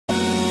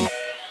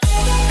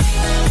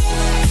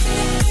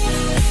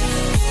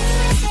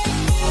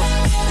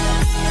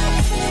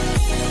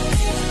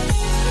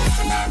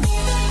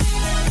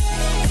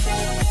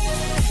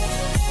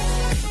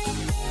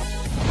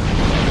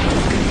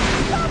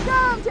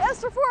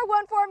Esther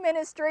 414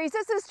 Ministries.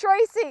 This is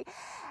Tracy.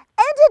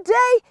 And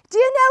today, do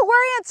you know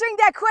we're answering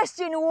that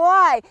question,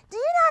 why? Do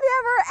you not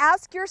ever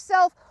ask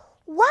yourself,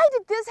 why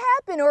did this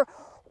happen? Or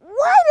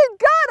why did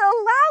God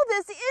allow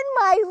this in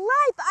my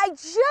life? I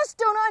just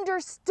don't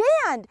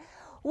understand.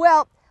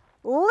 Well,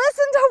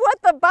 listen to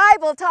what the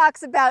Bible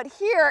talks about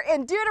here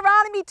in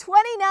Deuteronomy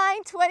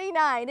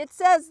 29:29. It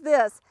says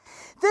this: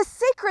 the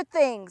secret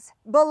things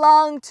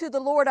belong to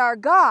the Lord our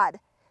God,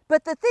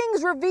 but the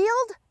things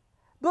revealed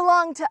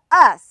belong to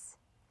us.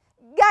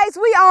 Guys,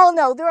 we all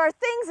know there are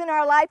things in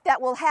our life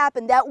that will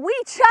happen that we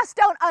just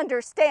don't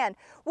understand.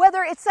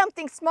 Whether it's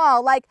something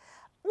small like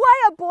why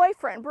a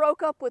boyfriend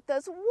broke up with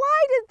us, why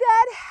did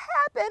that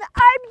happen?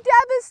 I'm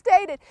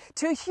devastated.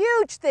 To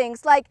huge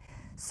things like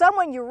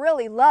someone you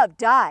really love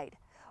died,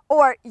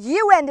 or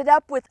you ended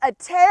up with a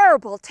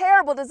terrible,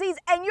 terrible disease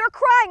and you're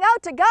crying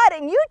out to God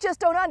and you just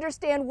don't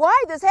understand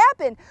why this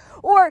happened.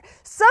 Or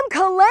some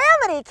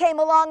calamity came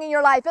along in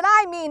your life, and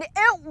I mean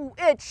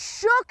it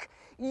shook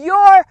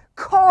your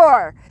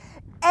core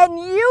and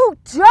you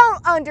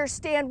don't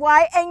understand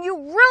why, and you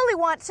really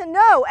want to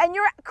know, and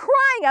you're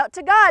crying out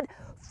to God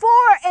for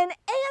an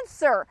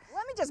answer.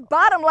 Let me just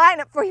bottom line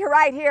it for you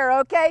right here,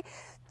 okay?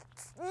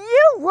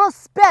 You will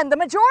spend the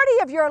majority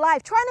of your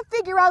life trying to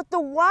figure out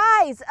the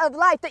whys of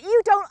life that you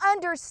don't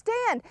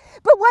understand.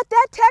 But what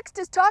that text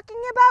is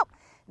talking about,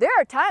 there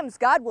are times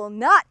God will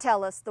not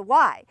tell us the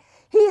why.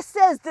 He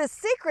says the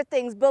secret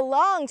things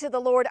belong to the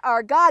Lord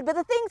our God, but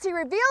the things He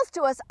reveals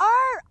to us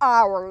are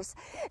ours.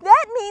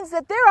 That means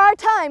that there are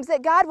times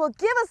that God will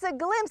give us a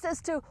glimpse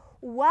as to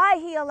why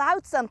He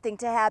allowed something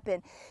to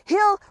happen.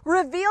 He'll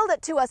reveal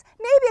it to us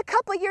maybe a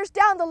couple years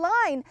down the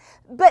line,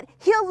 but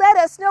He'll let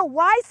us know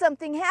why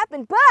something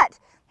happened. But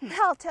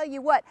I'll tell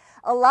you what,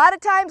 a lot of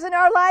times in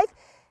our life,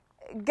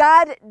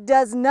 God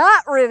does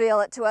not reveal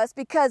it to us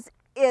because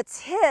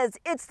it's His.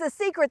 It's the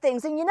secret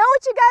things. And you know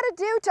what you got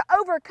to do to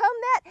overcome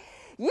that?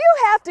 You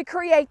have to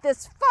create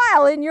this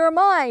file in your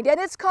mind, and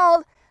it's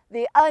called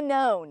the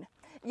unknown.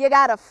 You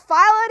got to file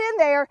it in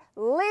there,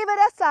 leave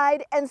it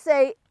aside, and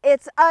say,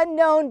 it's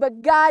unknown,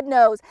 but God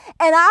knows.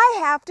 And I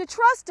have to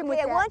trust Him with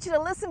that. I want you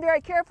to listen very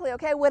carefully,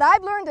 okay? What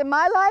I've learned in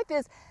my life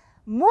is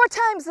more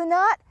times than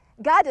not,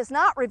 God does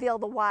not reveal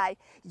the why.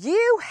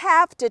 You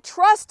have to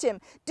trust Him.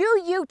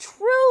 Do you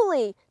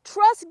truly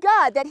trust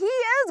God that He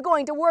is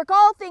going to work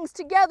all things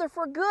together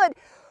for good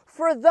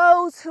for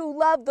those who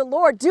love the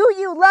Lord? Do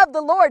you love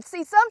the Lord?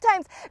 See,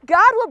 sometimes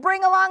God will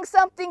bring along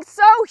something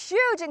so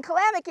huge and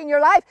calamic in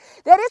your life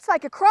that it's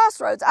like a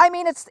crossroads. I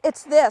mean,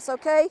 it's this,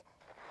 okay?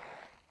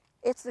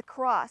 It's the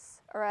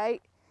cross, all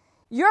right?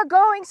 You're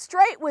going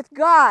straight with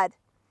God,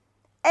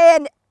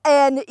 and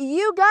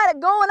you got it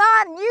going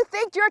on, and you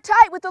think you're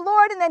tight with the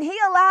Lord, and then He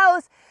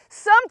allows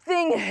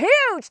something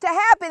huge to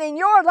happen in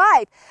your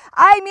life.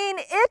 I mean,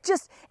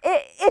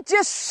 it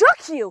just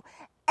shook you.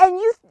 And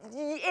you,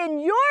 in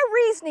your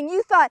reasoning,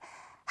 you thought,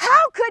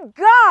 how could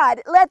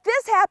God let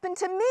this happen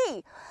to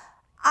me?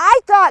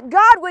 I thought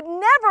God would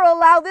never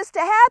allow this to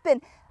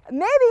happen.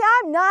 Maybe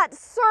I'm not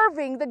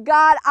serving the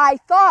God I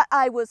thought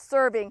I was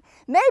serving.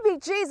 Maybe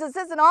Jesus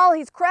isn't all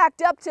He's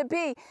cracked up to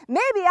be.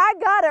 Maybe I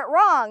got it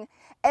wrong.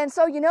 And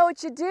so you know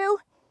what you do?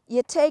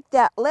 You take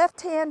that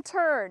left-hand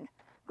turn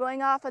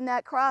going off on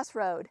that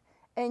crossroad,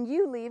 and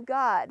you leave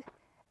God.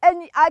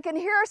 And I can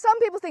hear some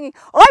people thinking,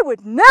 I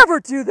would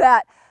never do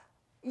that.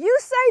 You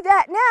say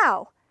that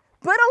now,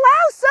 but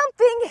allow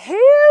something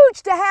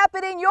huge to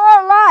happen in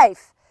your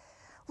life.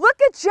 Look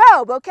at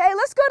Job, okay?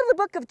 Let's go to the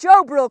book of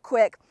Job real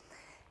quick.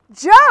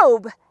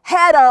 Job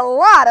had a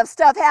lot of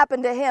stuff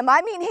happen to him.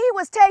 I mean, he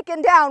was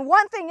taken down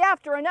one thing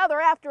after another.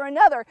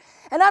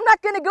 And I'm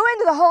not going to go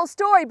into the whole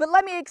story, but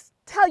let me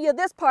tell you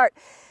this part.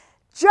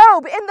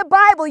 Job, in the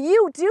Bible,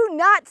 you do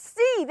not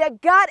see that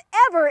God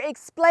ever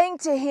explained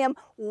to him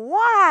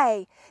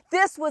why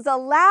this was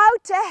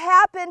allowed to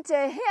happen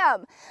to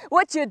him.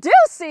 What you do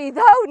see,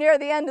 though, near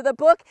the end of the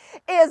book,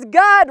 is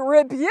God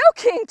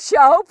rebuking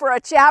Job for a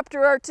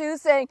chapter or two,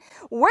 saying,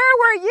 where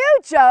were you,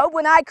 Job,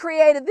 when I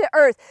created the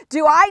earth?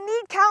 Do I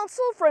need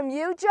counsel from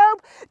you,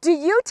 Job? Do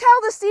you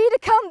tell the sea to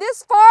come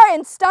this far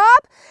and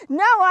stop?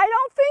 No, I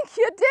don't think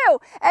you do.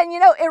 And you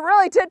know, it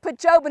really did put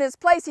Job in his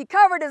place. He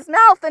covered his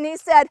mouth and he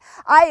said,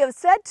 I have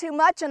said too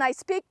much and I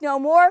speak no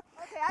more.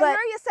 Okay, I hear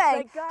you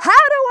saying, how do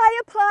I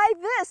apply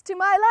this to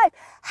my life?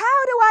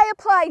 How do I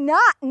apply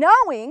not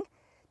knowing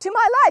to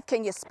my life?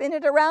 Can you spin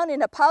it around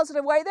in a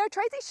positive way there,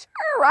 Tracy?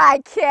 Sure I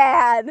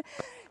can.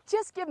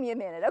 Just give me a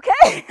minute,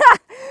 okay?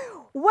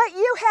 What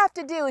you have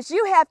to do is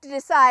you have to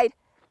decide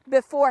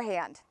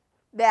beforehand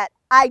that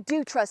I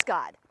do trust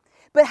God.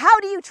 But how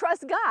do you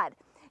trust God?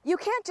 You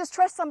can't just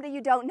trust somebody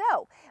you don't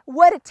know.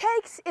 What it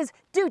takes is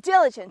due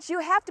diligence. You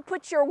have to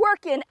put your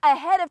work in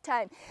ahead of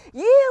time.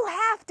 You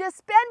have to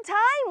spend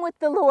time with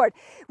the Lord,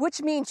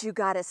 which means you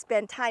got to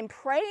spend time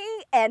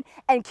praying and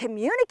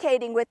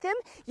communicating with Him.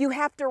 You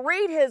have to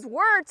read His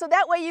Word so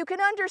that way you can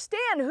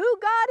understand who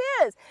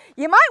God is.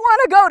 You might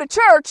want to go to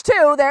church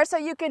too there so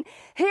you can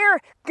hear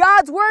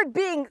God's Word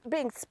being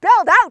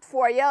spelled out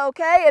for you,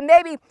 okay? And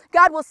maybe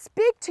God will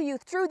speak to you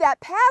through that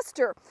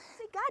pastor.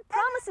 God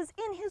promises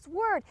in His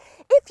Word,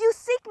 if you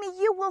seek me,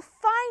 you will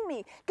find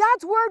me.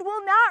 God's Word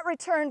will not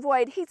return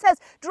void. He says,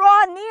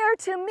 draw near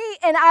to me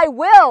and I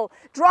will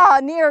draw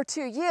near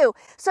to you.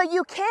 So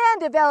you can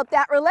develop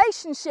that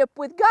relationship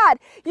with God.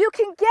 You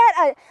can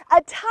get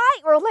a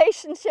tight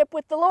relationship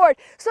with the Lord.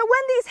 So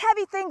when these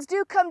heavy things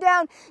do come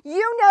down,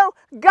 you know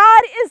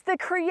God is the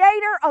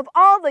creator of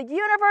all the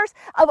universe,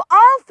 of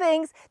all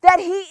things, that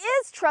He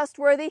is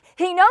trustworthy.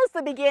 He knows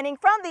the beginning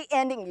from the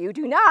ending. You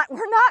do not.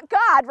 We're not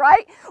God,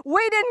 right?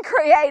 We didn't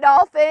create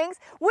all things.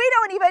 We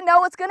don't even know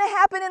what's going to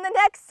happen in the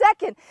next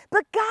second.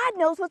 But God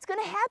knows what's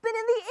going to happen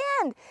in the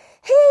end.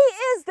 He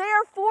is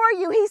there for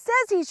you. He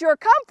says He's your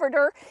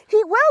comforter.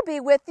 He will be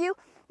with you.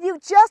 You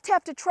just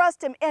have to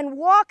trust Him and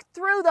walk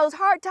through those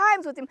hard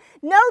times with Him.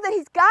 Know that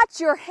He's got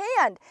your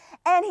hand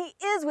and He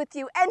is with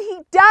you and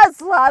He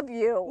does love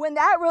you. When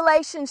that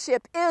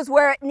relationship is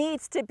where it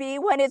needs to be,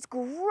 when it's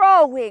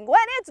growing,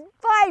 when it's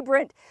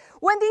vibrant,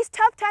 when these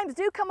tough times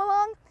do come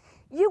along,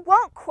 you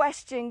won't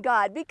question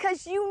God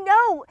because you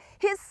know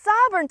His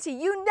sovereignty.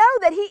 You know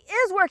that He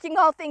is working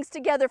all things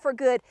together for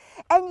good,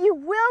 and you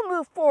will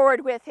move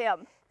forward with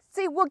Him.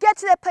 See, we'll get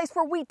to that place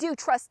where we do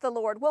trust the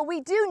Lord. Well,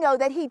 we do know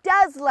that He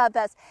does love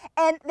us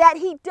and that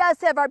He does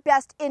have our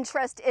best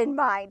interest in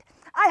mind.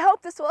 I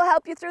hope this will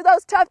help you through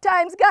those tough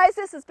times, guys.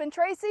 This has been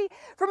Tracy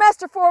from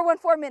Esther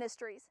 414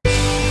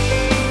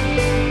 Ministries.